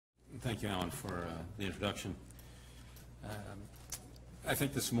Thank you, Alan, for the introduction. I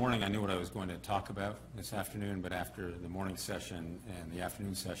think this morning I knew what I was going to talk about this afternoon, but after the morning session and the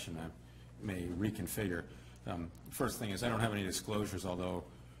afternoon session, I may reconfigure. First thing is I don't have any disclosures, although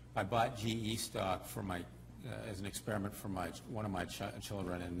I bought GE stock for my as an experiment for one of my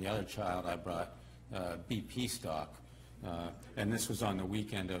children, and the other child I brought BP stock. And this was on the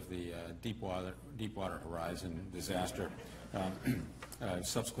weekend of the Deepwater Horizon disaster. I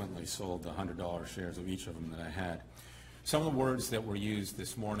subsequently sold the $100 shares of each of them that I had. Some of the words that were used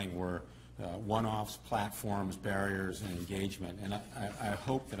this morning were one-offs, platforms, barriers, and engagement. And I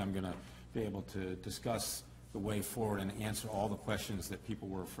hope that I'm going to be able to discuss the way forward and answer all the questions that people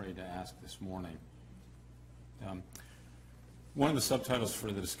were afraid to ask this morning. One of the subtitles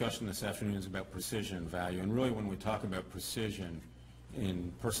for the discussion this afternoon is about precision value. And really when we talk about precision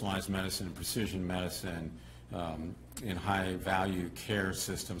in personalized medicine and precision medicine, in high-value care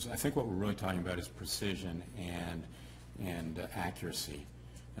systems, I think what we're really talking about is precision and accuracy.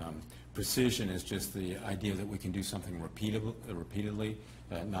 Precision is just the idea that we can do something repeatedly,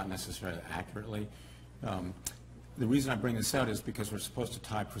 not necessarily accurately. The reason I bring this out is because we're supposed to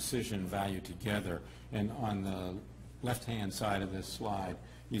tie precision value together. And on the left-hand side of this slide,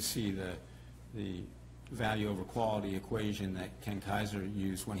 you see the value over quality equation that Ken Kaiser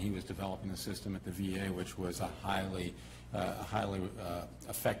used when he was developing the system at the VA, which was a highly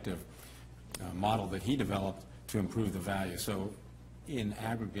effective model that he developed to improve the value. So in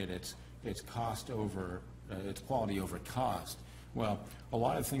aggregate, it's cost over, it's quality over cost. Well, a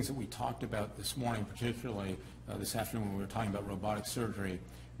lot of things that we talked about this morning, particularly this afternoon when we were talking about robotic surgery,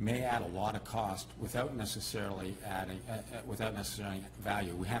 may add a lot of cost without necessarily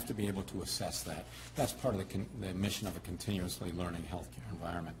value. We have to be able to assess that. That's part of the mission of a continuously learning healthcare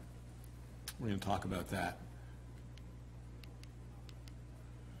environment. We're going to talk about that.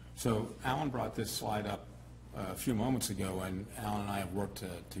 So Alan brought this slide up a few moments ago, and Alan and I have worked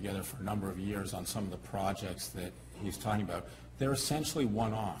together for a number of years on some of the projects that he's talking about. They're essentially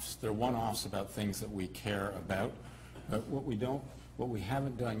one-offs. They're one-offs about things that we care about. But what we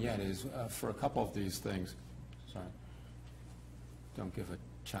haven't done yet is for a couple of these things, sorry, don't give a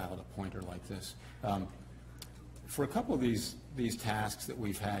child a pointer like this. For a couple of these tasks that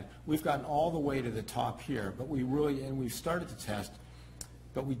we've had, we've gotten all the way to the top here, but we've started to test,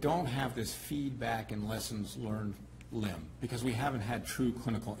 but we don't have this feedback and lessons learned limb because we haven't had true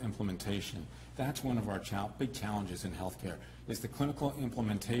clinical implementation. That's one of our big challenges in healthcare, is the clinical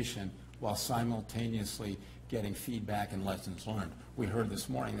implementation while simultaneously getting feedback and lessons learned. We heard this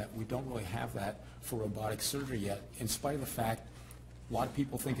morning that we don't really have that for robotic surgery yet, in spite of the fact a lot of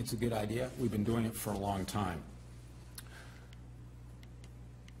people think it's a good idea. We've been doing it for a long time.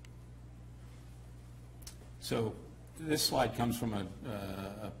 So this slide comes from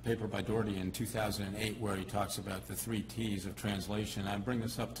a paper by Doherty in 2008 where he talks about the 3 T's of translation. I bring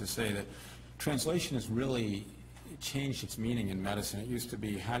this up to say that translation has really changed its meaning in medicine. It used to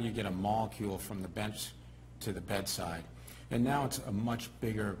be how do you get a molecule from the bench to the bedside. And now it's a much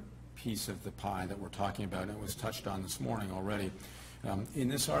bigger piece of the pie that we're talking about. And it was touched on this morning already. In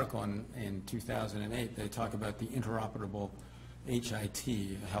this article in 2008, they talk about the interoperable HIT,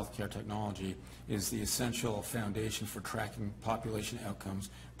 healthcare technology, is the essential foundation for tracking population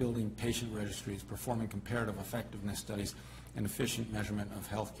outcomes, building patient registries, performing comparative effectiveness studies, and efficient measurement of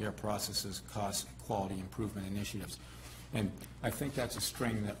healthcare processes, cost, quality improvement initiatives. And I think that's a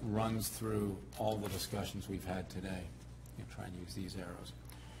string that runs through all the discussions we've had today. I'm going to try and use these arrows.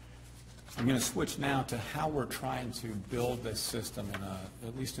 I'm going to switch now to how we're trying to build this system,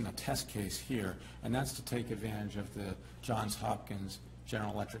 at least in a test case here, and that's to take advantage of the Johns Hopkins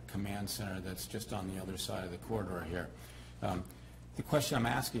General Electric Command Center that's just on the other side of the corridor here. The question I'm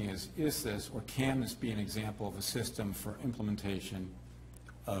asking is this, or can this be an example of a system for implementation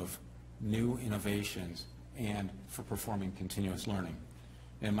of new innovations and for performing continuous learning?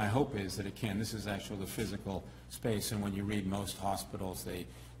 And my hope is that it can. This is actually the physical space, and when you read most hospitals, they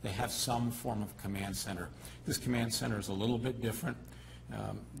have some form of command center. This command center is a little bit different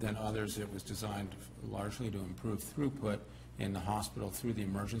than others. It was designed largely to improve throughput in the hospital through the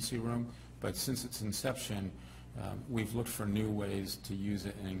emergency room, but since its inception, we've looked for new ways to use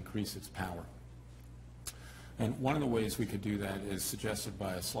it and increase its power. And one of the ways we could do that is suggested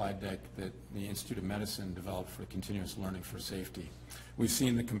by a slide deck that the Institute of Medicine developed for continuous learning for safety. We've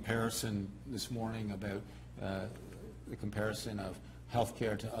seen the comparison this morning about the comparison of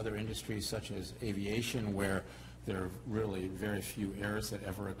healthcare to other industries such as aviation, where there are really very few errors that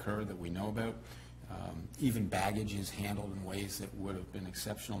ever occur that we know about. Even baggage is handled in ways that would have been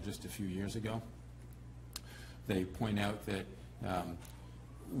exceptional just a few years ago. They point out that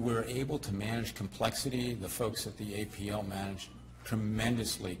we're able to manage complexity. The folks at the APL manage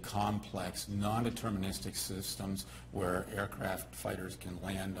tremendously complex, non-deterministic systems where aircraft fighters can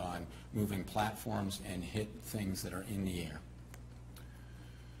land on moving platforms and hit things that are in the air.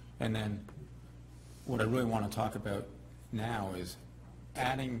 And then what I really want to talk about now is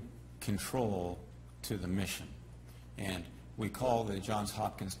adding control to the mission. And we call the Johns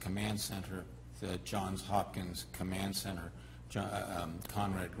Hopkins Command Center the Johns Hopkins Command Center.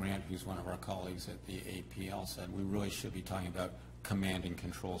 Conrad Grant, who's one of our colleagues at the APL, said we really should be talking about command and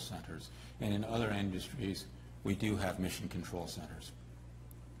control centers. And in other industries, we do have mission control centers.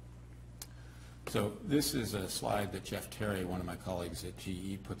 So this is a slide that Jeff Terry, one of my colleagues at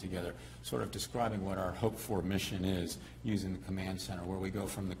GE, put together, sort of describing what our hoped-for mission is using the command center, where we go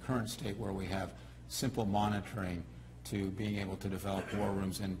from the current state where we have simple monitoring to being able to develop war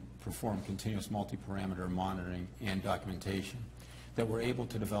rooms and perform continuous multi-parameter monitoring and documentation, that we're able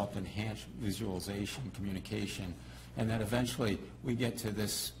to develop enhanced visualization, communication, and that eventually we get to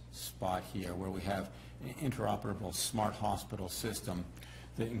this spot here where we have an interoperable smart hospital system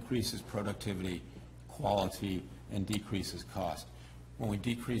that increases productivity, quality, and decreases cost. When we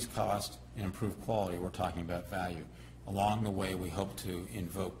decrease cost and improve quality, we're talking about value. Along the way, we hope to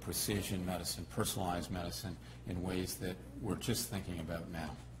invoke precision medicine, personalized medicine, in ways that we're just thinking about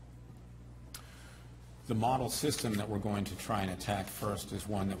now. The model system that we're going to try and attack first is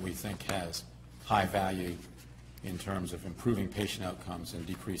one that we think has high value in terms of improving patient outcomes and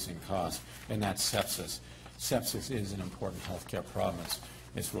decreasing costs, and that's sepsis. Sepsis is an important healthcare problem.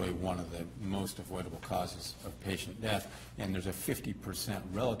 It's really one of the most avoidable causes of patient death, and there's a 50%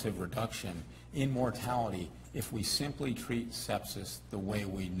 relative reduction in mortality if we simply treat sepsis the way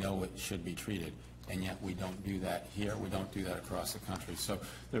we know it should be treated, and yet we don't do that here. We don't do that across the country. So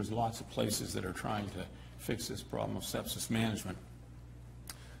there's lots of places that are trying to fix this problem of sepsis management.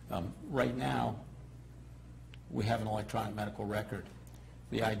 Right now, we have an electronic medical record.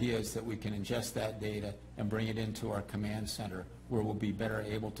 The idea is that we can ingest that data and bring it into our command center where we'll be better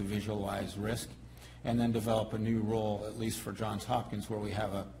able to visualize risk and then develop a new role, at least for Johns Hopkins, where we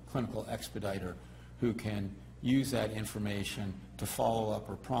have a clinical expediter who can use that information to follow up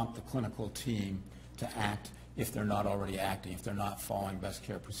or prompt the clinical team to act if they're not already acting, if they're not following best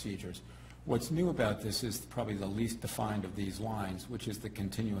care procedures. What's new about this is probably the least defined of these lines, which is the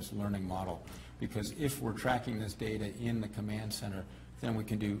continuous learning model. Because if we're tracking this data in the command center, then we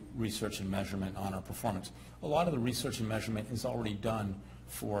can do research and measurement on our performance. A lot of the research and measurement is already done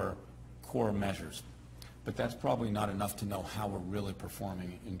for core measures, but that's probably not enough to know how we're really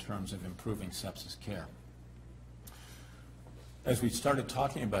performing in terms of improving sepsis care. As we started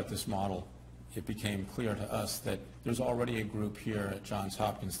talking about this model, it became clear to us that there's already a group here at Johns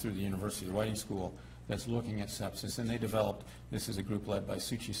Hopkins through the University Writing School that's looking at sepsis, and they developed, this is a group led by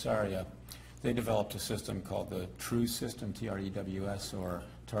Suchi Saria, they developed a system called the TREWS system, T-R-E-W-S, or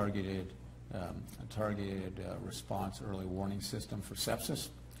Targeted Response Early Warning System for sepsis.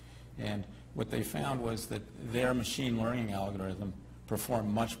 And what they found was that their machine learning algorithm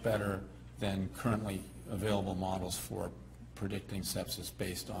performed much better than currently available models for predicting sepsis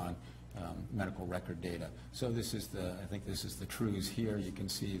based on medical record data. So this is the, I think this is the TREWS here. You can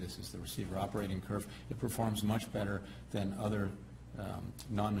see this is the receiver operating curve. It performs much better than other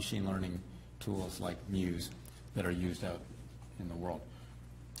non-machine learning tools like Muse that are used out in the world.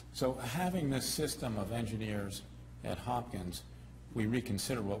 So having this system of engineers at Hopkins, we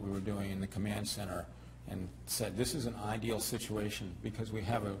reconsidered what we were doing in the command center and said this is an ideal situation because we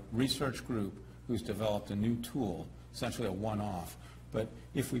have a research group who's developed a new tool, essentially a one-off. But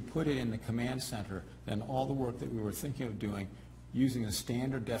if we put it in the command center, then all the work that we were thinking of doing using the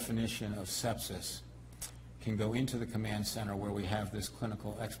standard definition of sepsis can go into the command center where we have this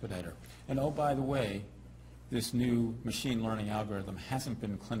clinical expediter. And oh, by the way, this new machine learning algorithm hasn't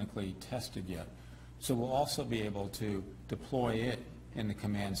been clinically tested yet. So we'll also be able to deploy it in the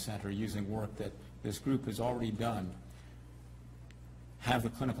command center using work that this group has already done, have the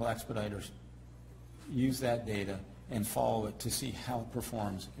clinical expediters use that data and follow it to see how it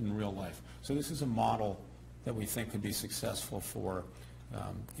performs in real life. So this is a model that we think could be successful for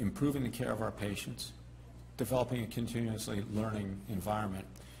improving the care of our patients, developing a continuously learning environment,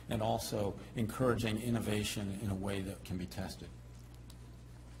 and also encouraging innovation in a way that can be tested.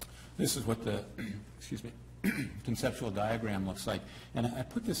 This is what the excuse me, conceptual diagram looks like. And I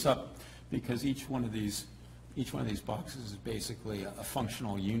put this up because each one of these boxes is basically a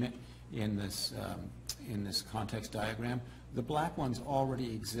functional unit in this context diagram. The black ones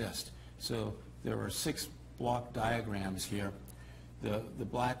already exist. So there are 6 block diagrams here. The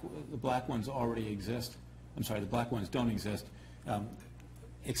black ones already exist. I'm sorry, the black ones don't exist.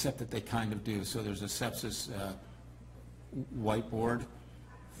 except that they kind of do. So there's a sepsis whiteboard.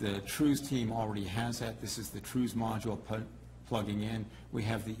 The TRUES team already has that. This is the TRUES module plugging in. We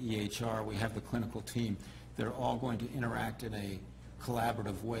have the EHR. We have the clinical team. They're all going to interact in a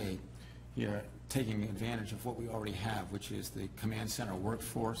collaborative way here, taking advantage of what we already have, which is the command center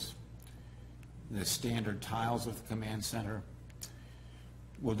workforce, the standard tiles of the command center.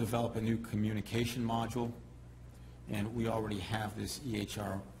 We'll develop a new communication module, and we already have this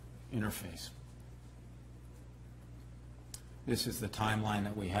EHR interface. This is the timeline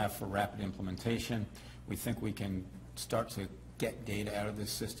that we have for rapid implementation. We think we can start to get data out of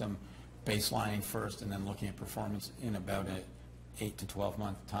this system, baselining first and then looking at performance in about an 8 to 12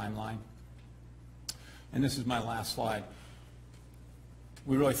 month timeline. And this is my last slide.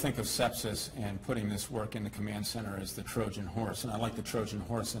 We really think of sepsis and putting this work in the command center as the Trojan horse. And I like the Trojan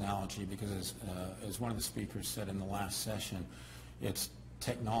horse analogy because as one of the speakers said in the last session, it's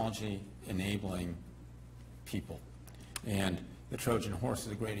technology enabling people. And the Trojan horse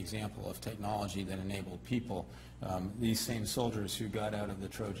is a great example of technology that enabled people. These same soldiers who got out of the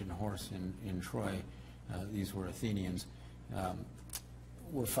Trojan horse in Troy, these were Athenians,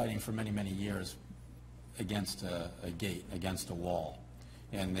 were fighting for many, many years against a gate, against a wall.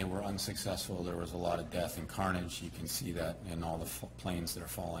 And they were unsuccessful. There was a lot of death and carnage. You can see that in all the planes that are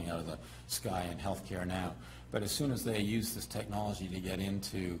falling out of the sky in healthcare now. But as soon as they used this technology to get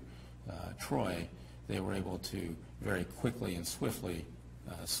into Troy, they were able to very quickly and swiftly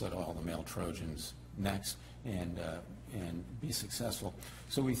slit all the male Trojans' necks and be successful.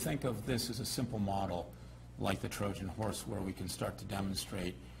 So we think of this as a simple model like the Trojan horse, where we can start to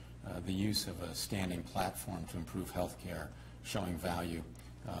demonstrate the use of a standing platform to improve healthcare, showing value,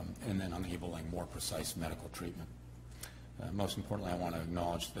 and then enabling more precise medical treatment. Most importantly, I want to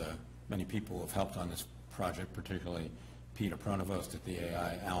acknowledge the many people who have helped on this project, particularly Peter Pronovost at the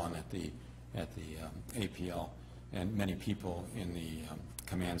AI, Alan at the APL, and many people in the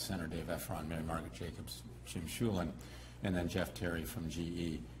command center, Dave Efron, Mary Margaret Jacobs, Jim Shulin, and then Jeff Terry from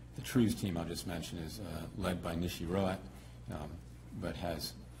GE. The TRUES team I just mentioned is led by Nishi Roat, led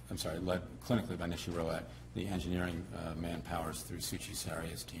clinically by Nishi Roat. The engineering manpower is through Suchi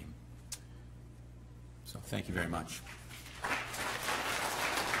Saria's team. So thank you very much.